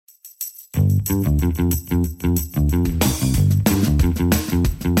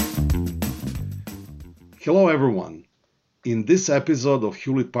Hello, everyone. In this episode of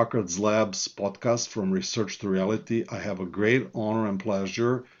Hewlett Packard Labs podcast From Research to Reality, I have a great honor and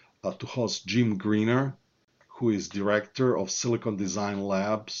pleasure to host Jim Greener, who is Director of Silicon Design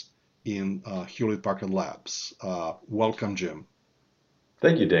Labs in Hewlett Packard Labs. Welcome, Jim.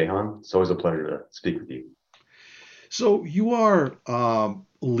 Thank you, Dehan. It's always a pleasure to speak with you. So you are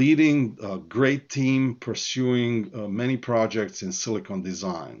leading a great team pursuing many projects in silicon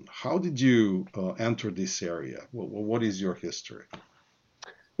design. How did you enter this area? What is your history?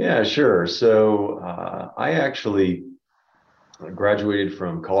 Yeah, sure. So I actually graduated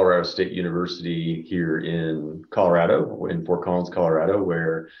from Colorado State University here in Colorado, in Fort Collins, Colorado,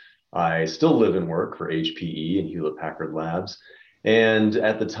 where I still live and work for HPE and Hewlett Packard Labs. And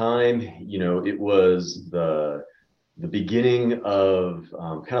at the time, it was the beginning of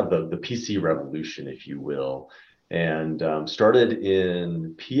kind of the PC revolution, if you will, and started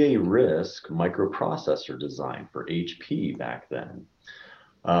in PA-RISC microprocessor design for HP back then.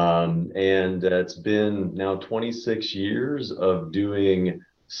 And it's been now 26 years of doing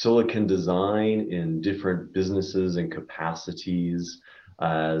silicon design in different businesses and capacities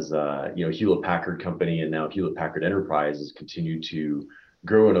as Hewlett Packard Company and now Hewlett Packard Enterprise has continued to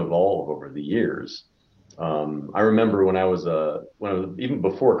grow and evolve over the years. I remember when I was even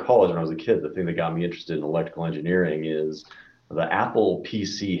before college, when I was a kid, the thing that got me interested in electrical engineering is the Apple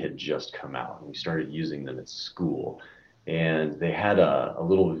PC had just come out and we started using them at school. And they had a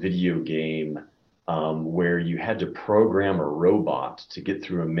little video game where you had to program a robot to get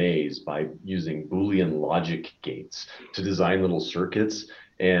through a maze by using Boolean logic gates to design little circuits.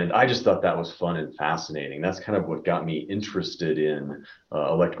 And I just thought that was fun and fascinating. That's kind of what got me interested in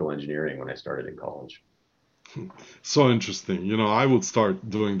electrical engineering when I started in college. So interesting. I would start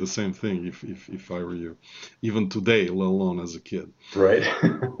doing the same thing if I were you, even today, let alone as a kid. Right.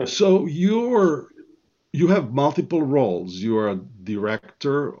 So you have multiple roles. You are a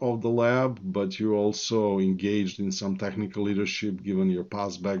director of the lab, but you're also engaged in some technical leadership given your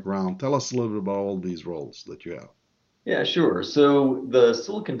past background. Tell us a little bit about all these roles that you have. Yeah, sure. So the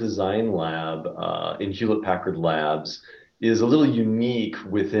Silicon Design Lab in Hewlett Packard Labs is a little unique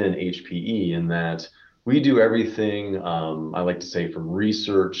within HPE in that we do everything, I like to say, from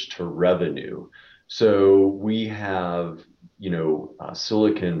research to revenue. So we have,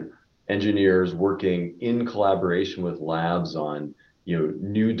 silicon engineers working in collaboration with labs on,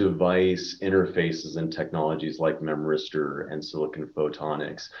 new device interfaces and technologies like memristor and silicon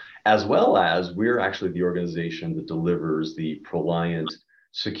photonics, as well as we're actually the organization that delivers the ProLiant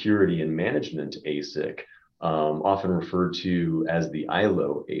security and management ASIC, often referred to as the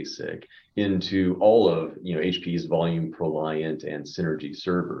ILO ASIC, into all of HP's Volume ProLiant and Synergy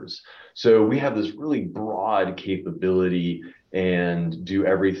servers. So we have this really broad capability and do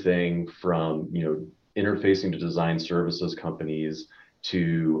everything from interfacing to design services companies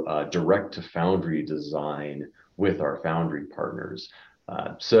to direct to foundry design with our foundry partners.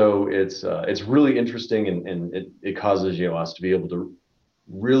 So it's really interesting and it causes us to be able to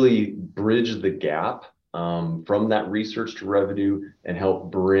really bridge the gap from that research to revenue and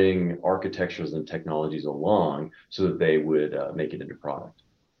help bring architectures and technologies along so that they would make it into product.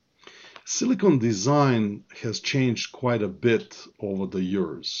 Silicon design has changed quite a bit over the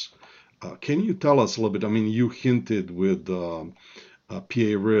years. Can you tell us a little bit? I mean, you hinted with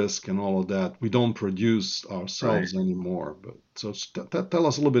PA-RISC and all of that. We don't produce ourselves anymore, but so tell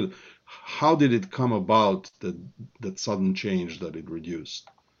us a little bit. How did it come about that sudden change that it reduced?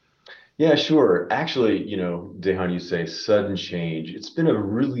 Yeah, sure. Actually, Dehan, you say sudden change. It's been a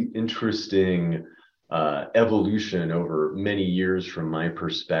really interesting evolution over many years from my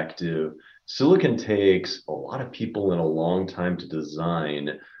perspective. Silicon takes a lot of people and a long time to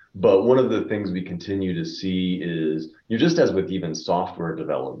design, but one of the things we continue to see is, just as with even software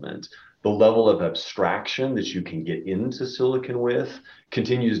development, the level of abstraction that you can get into silicon with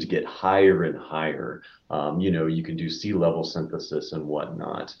continues to get higher and higher. You can do C-level synthesis and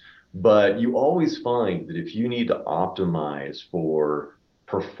whatnot. But you always find that if you need to optimize for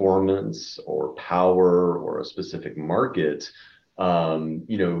performance or power or a specific market,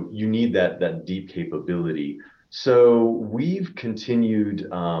 you need that deep capability. So we've continued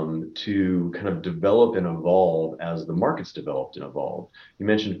to kind of develop and evolve as the markets developed and evolved. You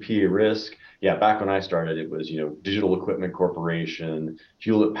mentioned PA-RISC. Yeah, back when I started, it was, Digital Equipment Corporation,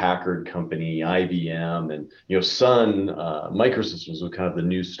 Hewlett Packard Company, IBM, and, Sun Microsystems was kind of the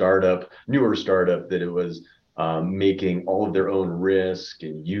newer startup that it was making all of their own RISC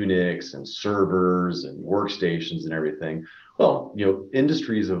and Unix and servers and workstations and everything. Well,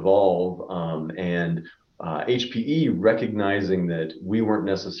 industries evolve, and HPE, recognizing that we weren't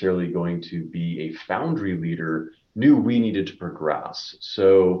necessarily going to be a foundry leader, knew we needed to progress.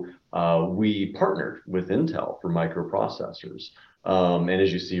 So we partnered with Intel for microprocessors. And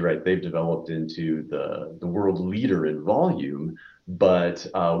as you see, right, they've developed into the world leader in volume, but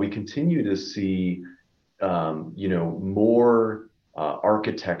we continue to see more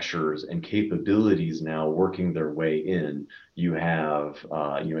architectures and capabilities now working their way in. You have,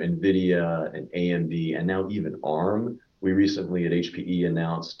 NVIDIA and AMD, and now even ARM. We recently at HPE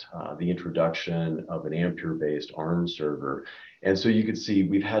announced the introduction of an Ampere-based ARM server. And so you could see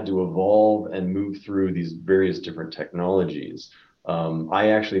we've had to evolve and move through these various different technologies.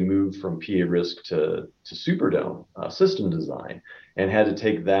 I actually moved from PA RISC to Superdome system design and had to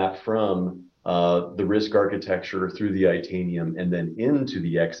take that from the RISC architecture through the Itanium and then into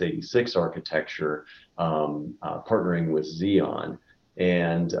the x86 architecture, partnering with Xeon.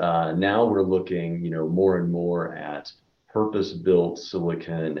 And now we're looking, more and more at purpose-built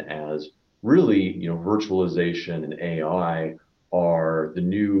silicon as really, virtualization and AI are the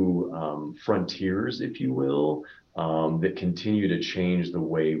new frontiers, if you will, that continue to change the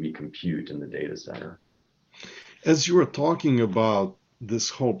way we compute in the data center. As you were talking about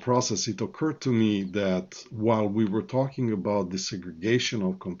this whole process, it occurred to me that while we were talking about desegregation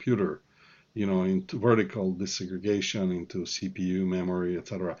of computer, into vertical desegregation into CPU, memory,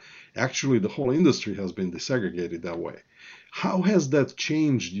 etc., actually the whole industry has been desegregated that way. How has that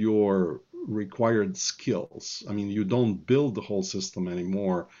changed your required skills? I mean, you don't build the whole system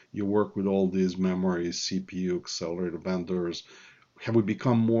anymore. You work with all these memories, CPU, accelerator vendors. Have we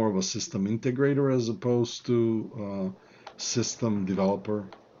become more of a system integrator as opposed to system developer?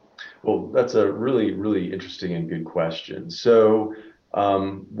 Well, that's a really, really interesting and good question. So,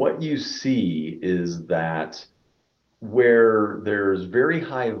 what you see is that where there's very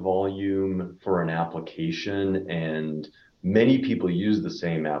high volume for an application and many people use the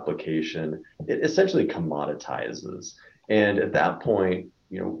same application, it essentially commoditizes. And at that point,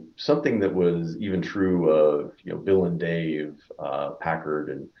 something that was even true of, Bill and Dave Packard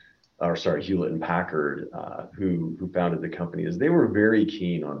and or sorry, Hewlett and Packard, who founded the company, is they were very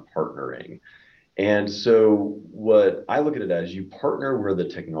keen on partnering. And so what I look at it as, you partner where the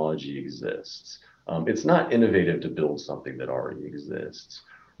technology exists. It's not innovative to build something that already exists.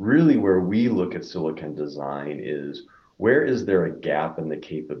 Really, where we look at silicon design is where is there a gap in the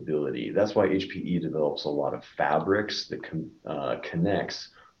capability? That's why HPE develops a lot of fabrics that connects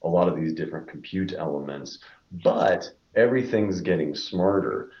a lot of these different compute elements, but everything's getting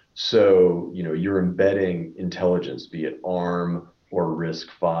smarter. So, you're embedding intelligence, be it ARM or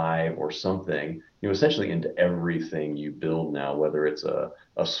RISC-V or something, essentially into everything you build now, whether it's a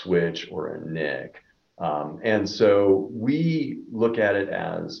switch or a NIC. And so we look at it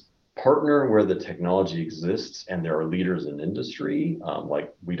as partner where the technology exists and there are leaders in industry.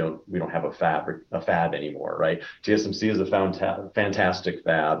 Like we don't have a fab anymore, right? TSMC is a fantastic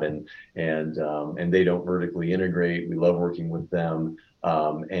fab, and they don't vertically integrate. We love working with them.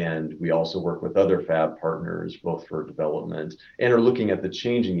 And we also work with other fab partners, both for development and are looking at the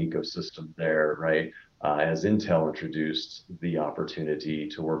changing ecosystem there, right? As Intel introduced the opportunity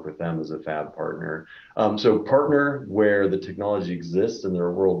to work with them as a fab partner. So partner where the technology exists and there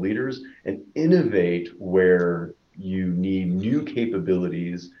are world leaders, and innovate where you need new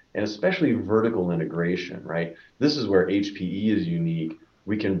capabilities and especially vertical integration, right? This is where HPE is unique.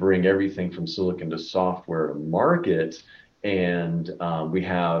 We can bring everything from silicon to software to market, and we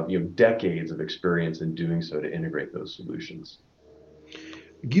have decades of experience in doing so to integrate those solutions.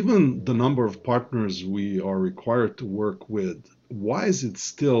 Given the number of partners we are required to work with, why is it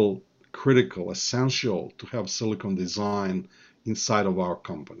still critical, essential to have silicon design inside of our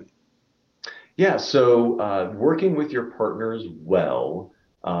company? Yeah, so working with your partners well,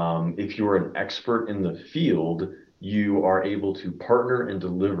 if you're an expert in the field, you are able to partner and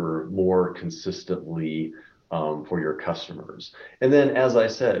deliver more consistently for your customers. And then, as I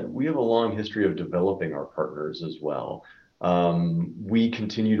said, we have a long history of developing our partners as well. We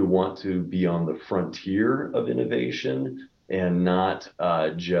continue to want to be on the frontier of innovation and not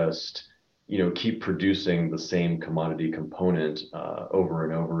just keep producing the same commodity component over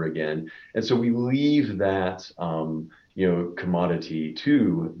and over again. And so we leave that commodity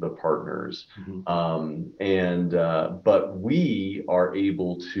to the partners. But we are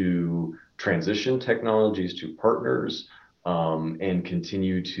able to transition technologies to partners, and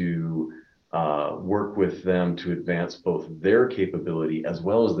continue to work with them to advance both their capability as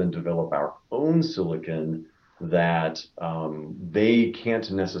well as then develop our own silicon that they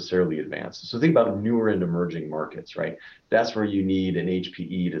can't necessarily advance. So think about newer and emerging markets, right? That's where you need an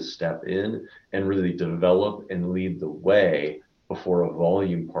HPE to step in and really develop and lead the way before a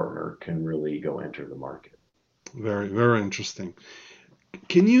volume partner can really go enter the market. Very, very interesting.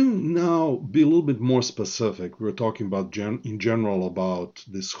 Can you now be a little bit more specific? We were talking about in general about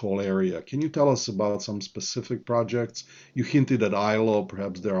this whole area. Can you tell us about some specific projects? You hinted at ILO,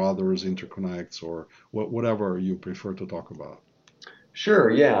 perhaps there are others, interconnects, or whatever you prefer to talk about. Sure,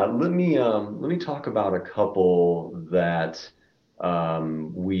 yeah. Let me talk about a couple that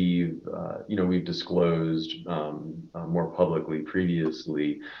we've disclosed more publicly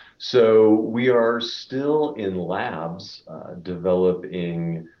previously. So we are still in labs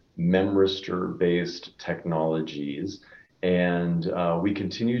developing memristor-based technologies, and we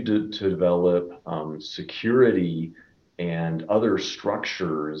continue to develop security and other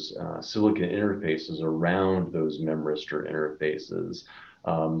structures, silicon interfaces around those memristor interfaces.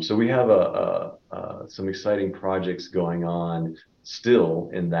 So we have some exciting projects going on still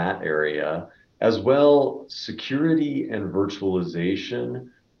in that area. As well, security and virtualization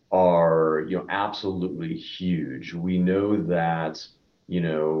are, absolutely huge. We know that,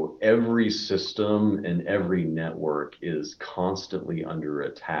 every system and every network is constantly under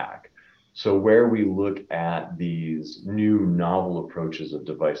attack. So where we look at these new novel approaches of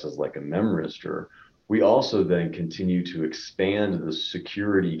devices like a memristor, we also then continue to expand the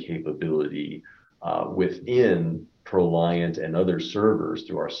security capability within ProLiant and other servers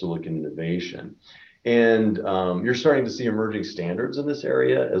through our silicon innovation. And you're starting to see emerging standards in this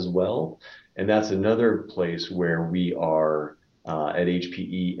area as well. And that's another place where we are at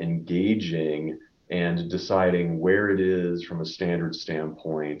HPE engaging and deciding where it is from a standard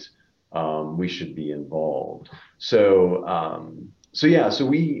standpoint we should be involved. So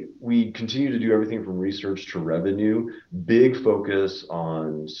we continue to do everything from research to revenue, big focus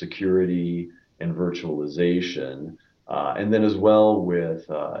on security and virtualization. And then as well with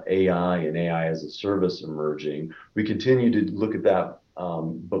AI and AI as a service emerging, we continue to look at that,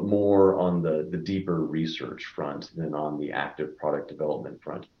 but more on the deeper research front than on the active product development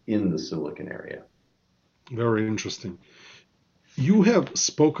front in the silicon area. Very interesting. You have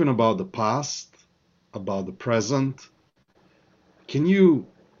spoken about the past, about the present. Can you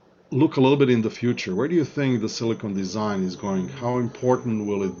look a little bit in the future? Where do you think the silicon design is going? How important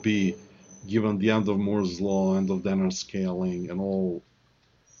will it be given the end of Moore's law, end of Dennard scaling, and all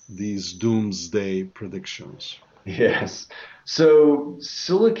these doomsday predictions? Yes. So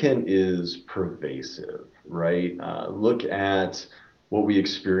silicon is pervasive, right? Look at what we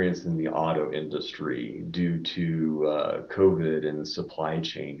experienced in the auto industry due to COVID and supply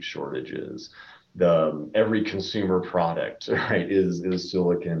chain shortages. Every consumer product, right, is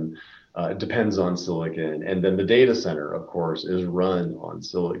silicon, depends on silicon, and then the data center, of course, is run on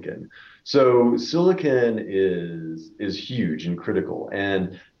silicon. So silicon is huge and critical,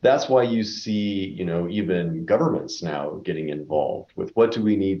 and that's why you see, even governments now getting involved with what do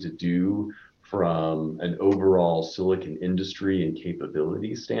we need to do from an overall silicon industry and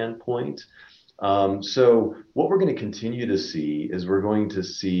capability standpoint. So what we're going to continue to see is we're going to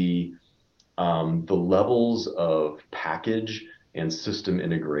see the levels of package and system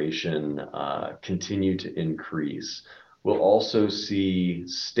integration continue to increase. We'll also see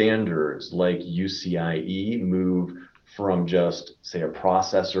standards like UCIe move from just, say, a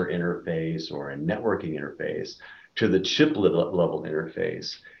processor interface or a networking interface to the chiplet level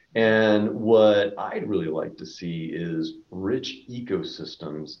interface. And what I'd really like to see is rich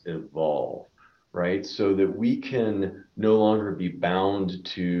ecosystems evolve, right? So that we can no longer be bound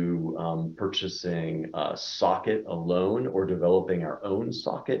to purchasing a socket alone or developing our own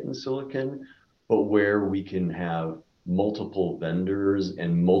socket in silicon, but where we can have multiple vendors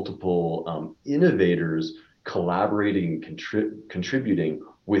and multiple innovators collaborating and contributing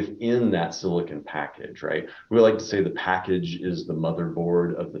within that silicon package, right? We like to say the package is the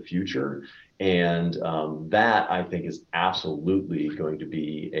motherboard of the future. And that, I think, is absolutely going to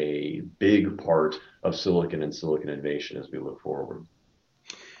be a big part of silicon and silicon innovation as we look forward.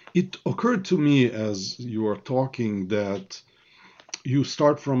 It occurred to me as you were talking that you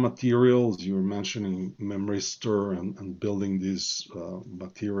start from materials. You were mentioning memristor and building these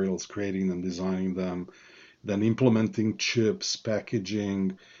materials, creating and designing them, then implementing chips,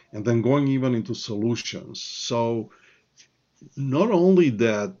 packaging, and then going even into solutions. So not only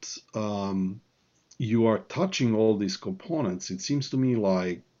that you are touching all these components, it seems to me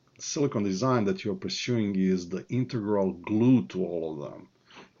like silicon design that you're pursuing is the integral glue to all of them.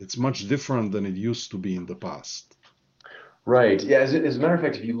 It's much different than it used to be in the past. Right. Yeah. As a matter of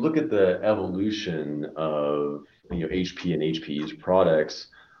fact, if you look at the evolution of HP and HPE's products,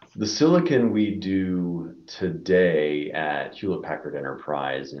 the silicon we do today at Hewlett Packard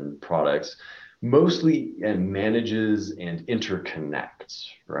Enterprise and products mostly manages and interconnects,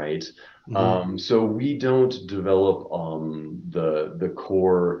 right? Hmm. So we don't develop the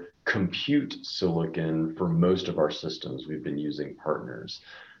core compute silicon for most of our systems. We've been using partners.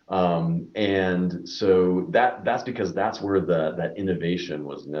 And so that's because that's where that innovation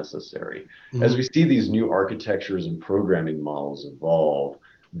was necessary. As we Hmm. see these new architectures and programming models evolve,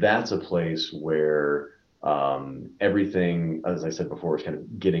 that's a place where everything, as I said before, is kind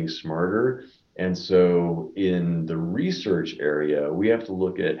of getting smarter. And so in the research area, we have to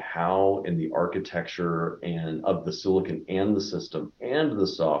look at how in the architecture and of the silicon and the system and the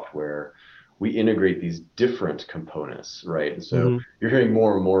software, we integrate these different components, right? And so Hmm. you're hearing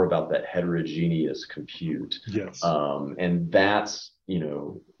more and more about that heterogeneous compute. Yes. And that's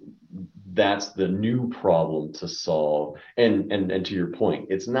the new problem to solve. And to your point,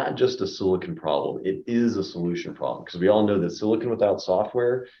 it's not just a silicon problem, it is a solution problem because we all know that silicon without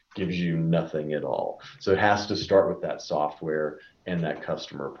software gives you nothing at all. So it has to start with that software and that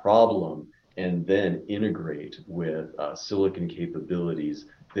customer problem and then integrate with silicon capabilities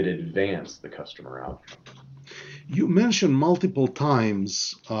that advance the customer outcome. You mentioned multiple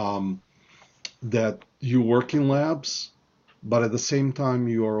times that you work in labs, but at the same time,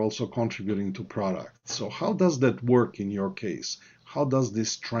 you are also contributing to products. So, how does that work in your case? How does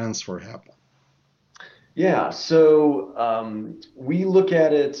this transfer happen? Yeah, so we look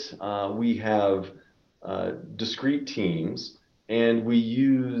at it, we have discrete teams, and we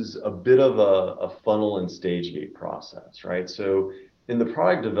use a bit of a funnel and stage gate process, right? So in the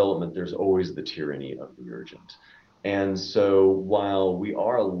product development, there's always the tyranny of the urgent. And so while we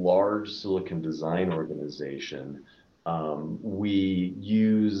are a large silicon design organization, we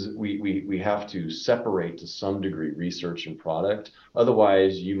have to separate to some degree research and product.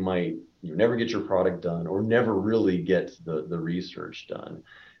 Otherwise, you never get your product done or never really get the research done.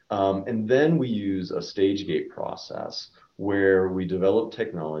 And then we use a stage gate process where we develop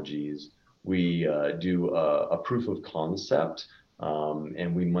technologies, we do a proof of concept,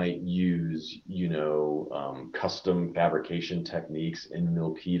 and we might use, custom fabrication techniques in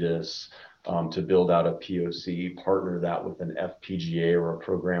Milpitas to build out a POC, partner that with an FPGA or a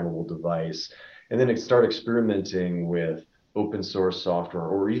programmable device, and then start experimenting with open source software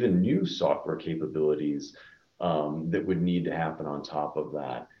or even new software capabilities that would need to happen on top of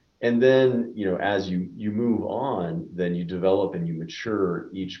that. And then, as you move on, then you develop and you mature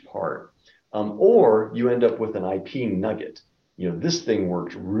each part, or you end up with an IP nugget. This thing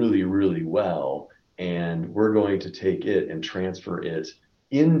worked really, really well, and we're going to take it and transfer it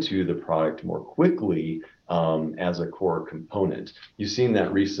into the product more quickly as a core component. You've seen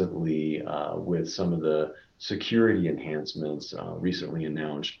that recently with some of the security enhancements recently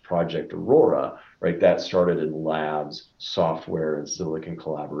announced Project Aurora, right? That started in labs, software, and silicon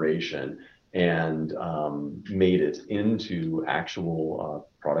collaboration and made it into actual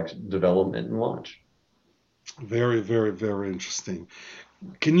product development and launch. Very, very, very interesting.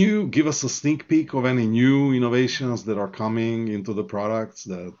 Can you give us a sneak peek of any new innovations that are coming into the products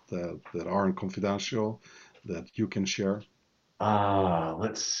that aren't confidential that you can share?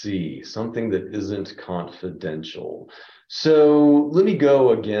 Let's see, something that isn't confidential. So let me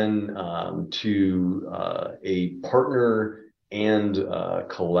go again to a partner and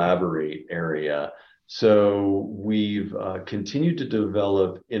collaborate area. So we've continued to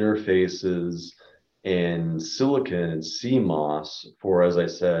develop interfaces in silicon and CMOS for, as I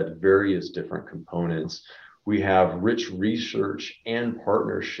said, various different components. We have rich research and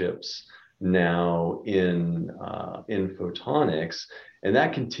partnerships now in photonics, and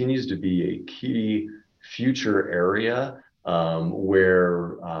that continues to be a key future area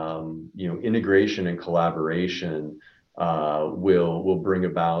where integration and collaboration will bring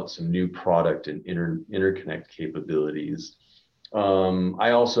about some new product and interconnect capabilities. I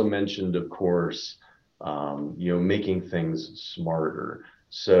also mentioned, of course, making things smarter.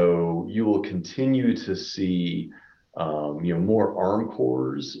 So you will continue to see more ARM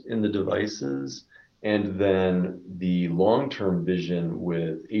cores in the devices. And then the long-term vision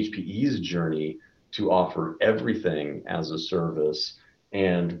with HPE's journey to offer everything as a service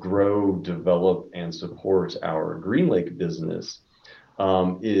and grow, develop, and support our GreenLake business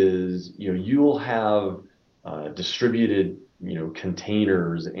is, you'll have distributed,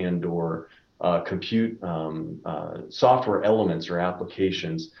 containers and or compute software elements or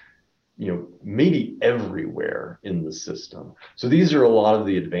applications maybe everywhere in the system. So these are a lot of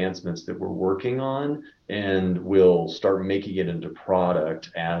the advancements that we're working on, and we'll start making it into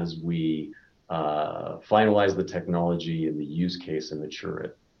product as we finalize the technology and the use case and mature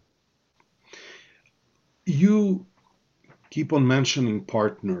it. You keep on mentioning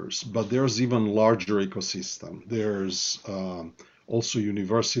partners, but there's even larger ecosystem. There's also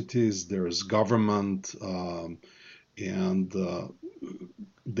universities, there's government, and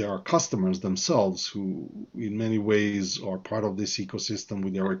there are customers themselves who in many ways are part of this ecosystem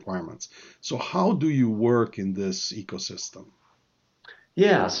with their requirements. So how do you work in this ecosystem?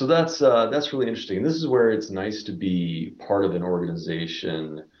 Yeah, so that's really interesting. This is where it's nice to be part of an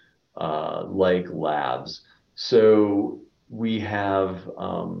organization like Labs. So we have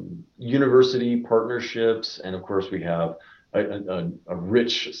university partnerships, and of course we have a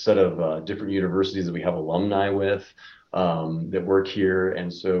rich set of different universities that we have alumni with that work here,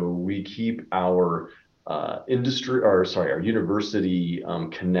 and so we keep our our university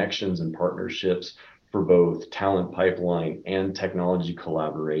connections and partnerships for both talent pipeline and technology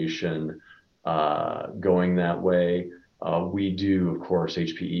collaboration going that way. We do, of course,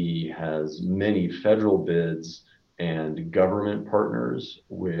 HPE has many federal bids and government partners,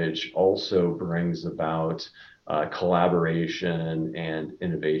 which also brings about collaboration and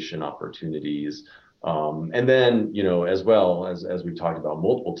innovation opportunities. And then, as well as we've talked about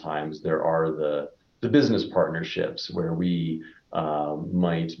multiple times, there are the business partnerships where we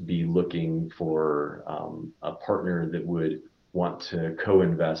might be looking for a partner that would want to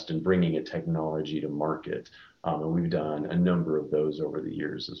co-invest in bringing a technology to market. And we've done a number of those over the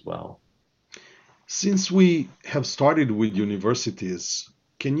years as well. Since we have started with universities,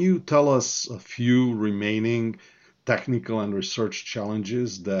 can you tell us a few remaining technical and research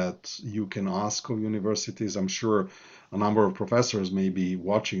challenges that you can ask of universities? I'm sure a number of professors may be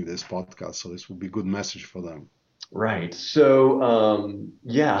watching this podcast, so this will be a good message for them. Right. So,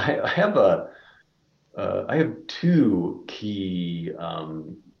 yeah, I have two key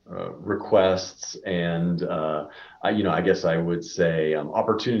requests and I guess I would say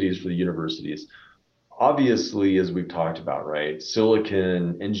opportunities for the universities. Obviously, as we've talked about, right,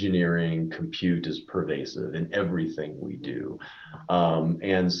 silicon engineering, compute is pervasive in everything we do.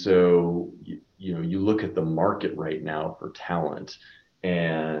 And so, you look at the market right now for talent,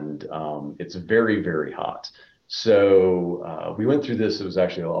 and it's very, very hot. So we went through this. It was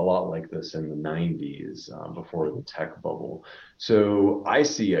actually a lot like this in the 90s before the tech bubble. So I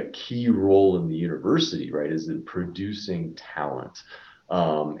see a key role in the university, right, is in producing talent,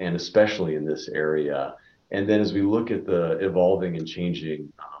 and especially in this area. And then as we look at the evolving and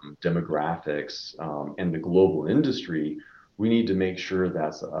changing demographics and the global industry, we need to make sure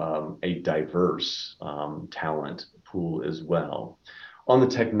that's a diverse talent pool as well. On the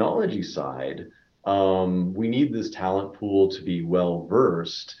technology side, we need this talent pool to be well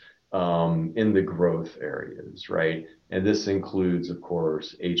versed in the growth areas, right? And this includes, of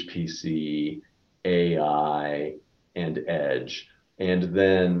course, HPC, AI, and edge. And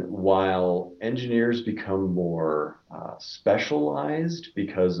then while engineers become more specialized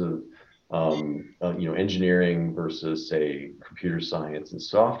because of engineering versus, say, computer science and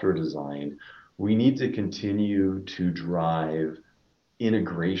software design, we need to continue to drive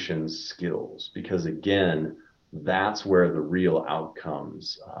integration skills because, again, that's where the real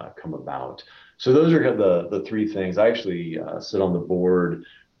outcomes come about. So those are the three things. I actually sit on the board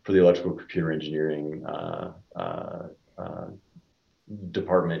for the electrical computer engineering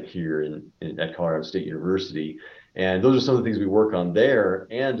department here at Colorado State University. And those are some of the things we work on there.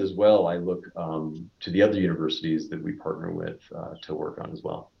 And as well, I look to the other universities that we partner with to work on as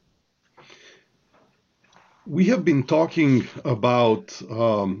well. We have been talking about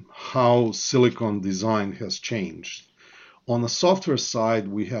how silicon design has changed. On the software side,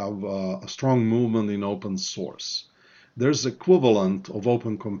 we have a strong movement in open source. There's equivalent of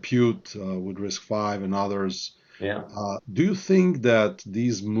open compute with RISC-V and others. Yeah. Do you think that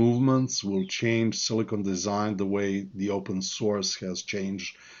these movements will change silicon design the way the open source has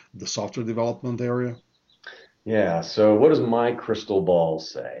changed the software development area? Yeah. So what does my crystal ball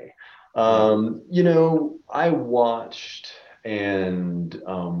say? I watched and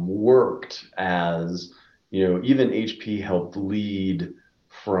worked as, even HP helped lead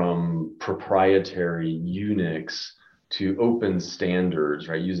from proprietary Unix to open standards,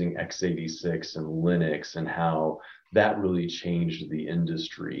 right, using x86 and Linux, and how that really changed the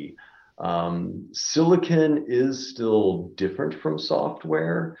industry. Silicon is still different from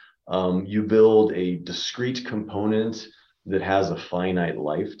software. You build a discrete component that has a finite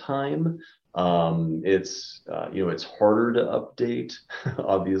lifetime. It's harder to update,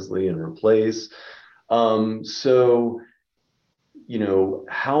 obviously, and replace. So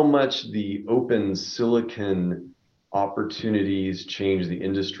how much the open silicon opportunities change the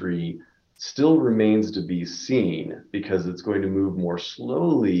industry still remains to be seen because it's going to move more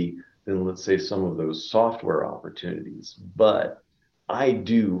slowly than, let's say, some of those software opportunities. But I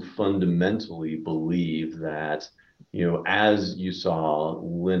do fundamentally believe that, as you saw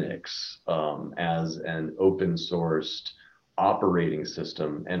Linux as an open sourced operating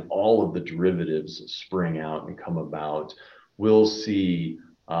system and all of the derivatives spring out and come about, we'll see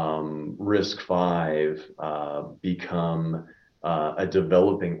RISC-V become a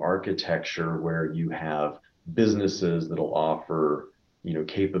developing architecture where you have businesses that'll offer,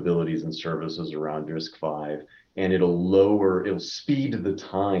 capabilities and services around RISC-V, and it'll speed the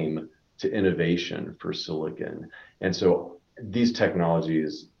time to innovation for silicon. And so these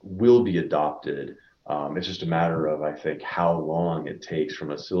technologies will be adopted. It's just a matter of, I think, how long it takes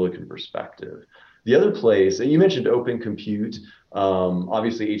from a silicon perspective. The other place, and you mentioned open compute.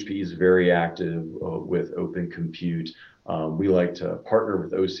 Obviously, HPE is very active with open compute. We like to partner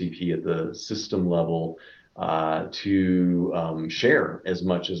with OCP at the system level to share as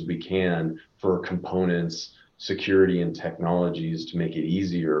much as we can for components, security, and technologies to make it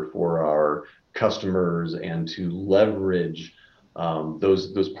easier for our customers and to leverage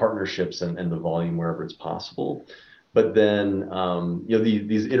those partnerships and the volume wherever it's possible. But then,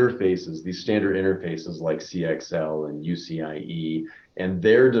 these interfaces, these standard interfaces like CXL and UCIe, and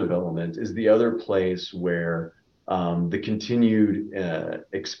their development is the other place where the continued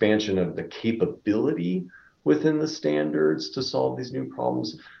expansion of the capability within the standards to solve these new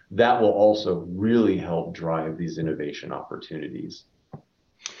problems, that will also really help drive these innovation opportunities.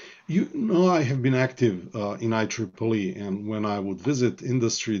 I have been active in IEEE, and when I would visit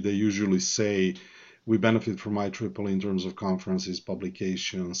industry, they usually say we benefit from IEEE in terms of conferences,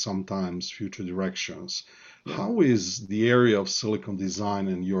 publications, sometimes future directions. How is the area of silicon design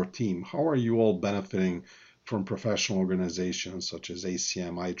and your team? How are you all benefiting from professional organizations such as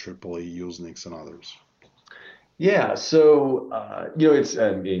ACM, IEEE, Usenix, and others? Yeah, so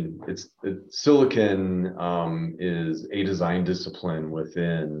silicon is a design discipline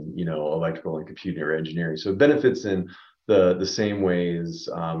within electrical and computer engineering. So it benefits in the same ways,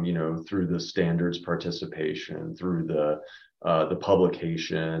 through the standards participation, through the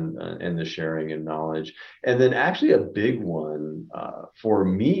publication and the sharing of knowledge, and then actually a big one for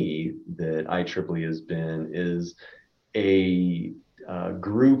me that IEEE has been is a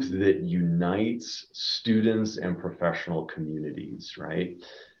group that unites students and professional communities, right?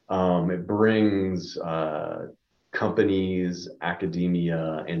 It brings companies,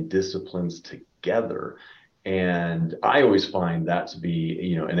 academia, and disciplines together. And I always find that to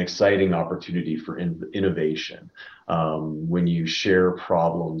be, an exciting opportunity for innovation when you share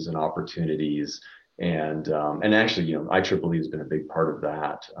problems and opportunities. And actually, IEEE has been a big part of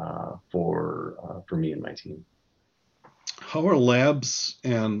that for me and my team. How are labs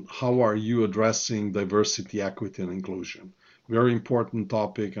and how are you addressing diversity, equity, and inclusion? Very important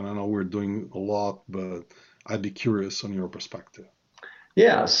topic, and I know we're doing a lot, but I'd be curious on your perspective.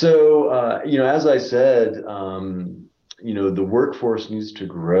 Yeah, so as I said, the workforce needs to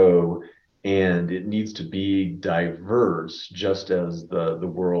grow and it needs to be diverse, just as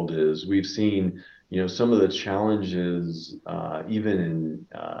the world is. We've seen, some of the challenges, even in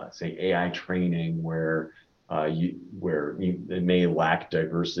say AI training, where it may lack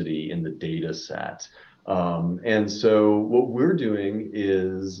diversity in the data set. And so what we're doing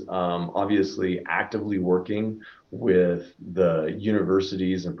is obviously actively working with the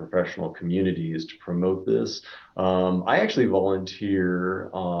universities and professional communities to promote this. I actually volunteer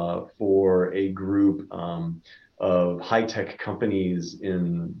for a group of high-tech companies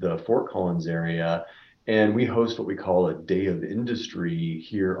in the Fort Collins area, and we host what we call a Day of Industry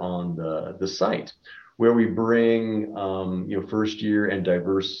here on the site, where we bring first year and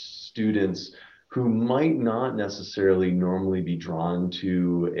diverse students who might not necessarily normally be drawn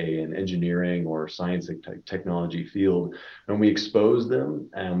to an engineering or science and technology field. And we expose them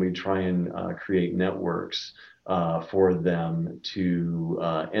and we try and create networks for them to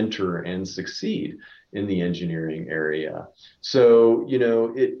enter and succeed in the engineering area. So,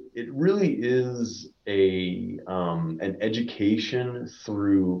 it really is an education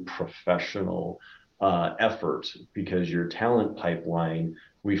through professional effort, because your talent pipeline,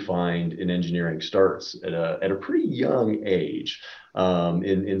 we find in engineering, starts at a pretty young age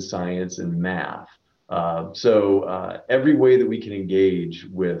in science and math. So every way that we can engage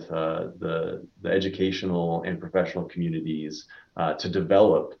with the educational and professional communities to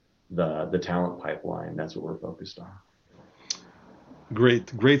develop the talent pipeline. That's what we're focused on.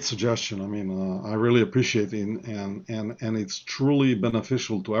 Great suggestion. I mean, I really appreciate it, and it's truly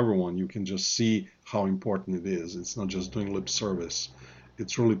beneficial to everyone. You can just see how important it is. It's not just doing lip service.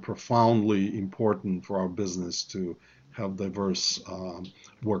 It's really profoundly important for our business to have diverse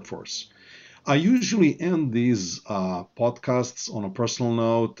workforce. I usually end these podcasts on a personal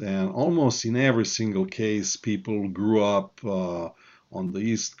note, and almost in every single case, people grew up on the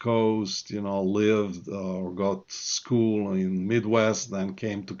East Coast, lived or got school in Midwest, then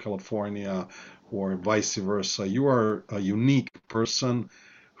came to California, or vice versa. You are a unique person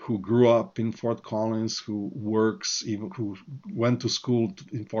who grew up in Fort Collins, who went to school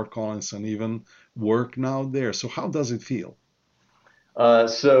in Fort Collins and even work now there. So how does it feel?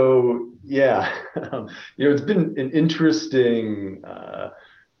 So yeah, it's been an interesting,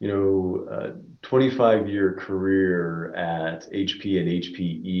 25-year career at HP and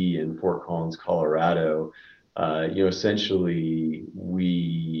HPE in Fort Collins, Colorado. Essentially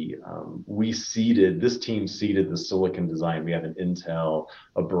this team seeded the silicon design. We have an Intel,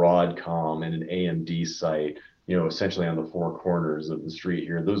 a Broadcom, and an AMD site, essentially on the four corners of the street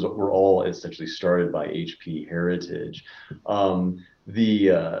here. Those were all essentially started by HP heritage.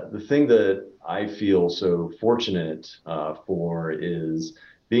 The thing that I feel so fortunate for is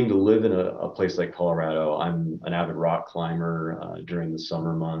being to live in a place like Colorado. I'm an avid rock climber during the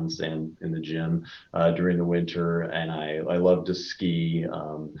summer months and in the gym during the winter, and I love to ski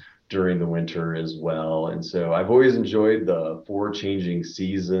during the winter as well. And so I've always enjoyed the four changing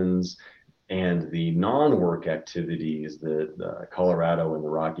seasons and the non-work activities that Colorado and the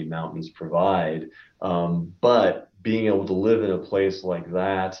Rocky Mountains provide. But being able to live in a place like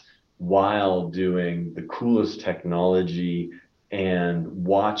that while doing the coolest technology and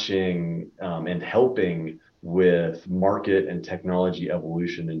watching and helping with market and technology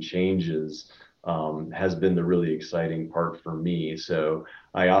evolution and changes has been the really exciting part for me. So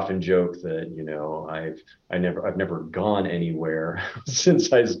I often joke that, I've never gone anywhere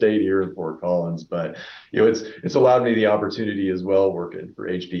since I stayed here in Fort Collins, but it's allowed me the opportunity as well, working for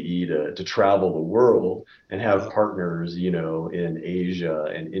HPE, to travel the world and have partners, in Asia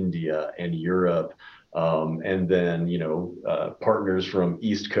and India and Europe. And then, partners from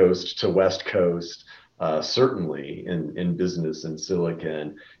East Coast to West Coast, certainly in business and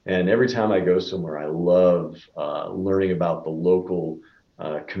silicon. And every time I go somewhere, I love learning about the local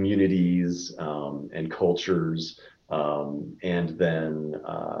communities and cultures. And then,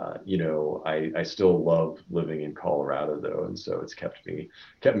 I still love living in Colorado, though. And so it's kept me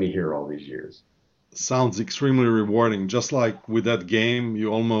here all these years. Sounds extremely rewarding. Just like with that game, you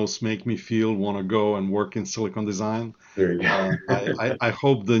almost make me want to go and work in silicon design. There you go. I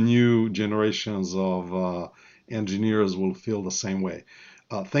hope the new generations of engineers will feel the same way.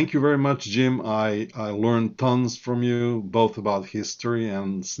 Thank you very much, Jim. I learned tons from you, both about history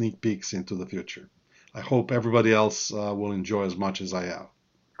and sneak peeks into the future. I hope everybody else will enjoy as much as I have.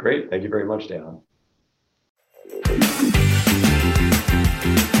 Great. Thank you very much, Dan.